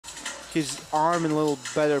his arm in a little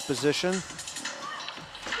better position.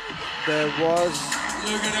 There was...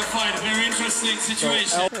 Look at the fight, very interesting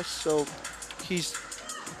situation. So he's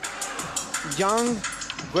young,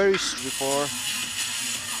 very before.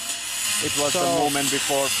 It was a moment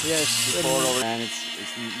before. Yes. And it's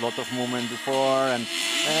a lot of movement before. And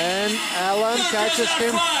Alan catches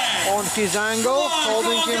him on his angle,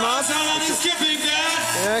 holding him up.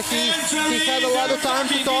 Yeah, he had a lot of time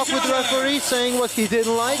to talk with the referee, saying what he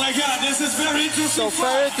didn't like. Oh my God, this is very interesting. So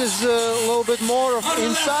Ferit is a little bit more of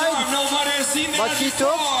inside, but he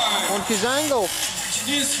took on his angle.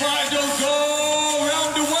 This fight will go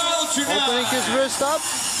around the world tonight. Opening his wrist up.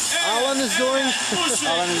 Alan is doing...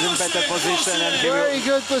 Alan is in better position. And very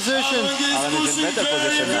good position. Alan is in better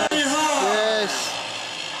position now. Yes.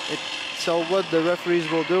 So what the referees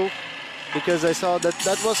will do, because I saw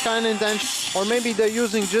that was kind of intentional, or maybe they're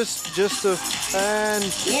using just to... And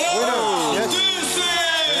winner. Yes.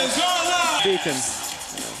 Beaten.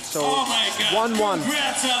 So 1-1.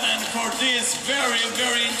 Congrats, Alan, for this very,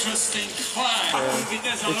 very interesting fight.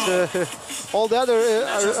 It's all the other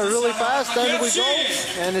are really fast, and we go,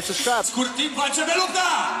 and it's a strap.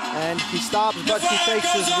 And he stops, but he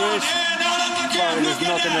takes his wrist. Ferit is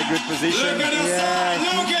not in a good position. Yeah,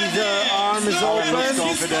 his arm is open. Looks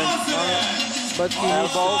confident. But he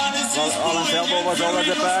elbow. Well, Alan's elbow was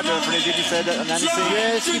already bad. Did he say that anything?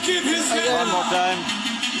 Yes, One more time.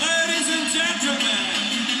 Ladies and gentlemen.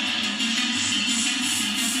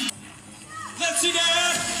 Let's see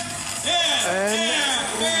that. And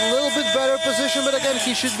a little bit better position, but again,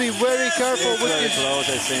 he should be very careful with very it. close,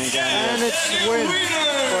 I think. And it's win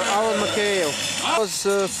for Alan Makeev. That was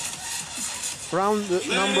round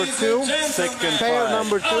number 2. Second pair fight.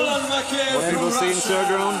 number 2. What we will see in third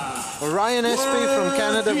round. Ryan Espy from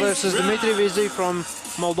Canada versus Dmitry Vizi from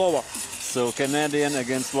Moldova. So Canadian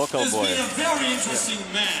against local boy. It's been a very interesting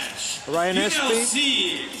match. Ryan Espy.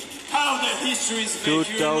 See how the history is made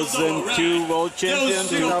 2002 world champion,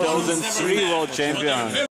 2003 world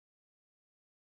champion.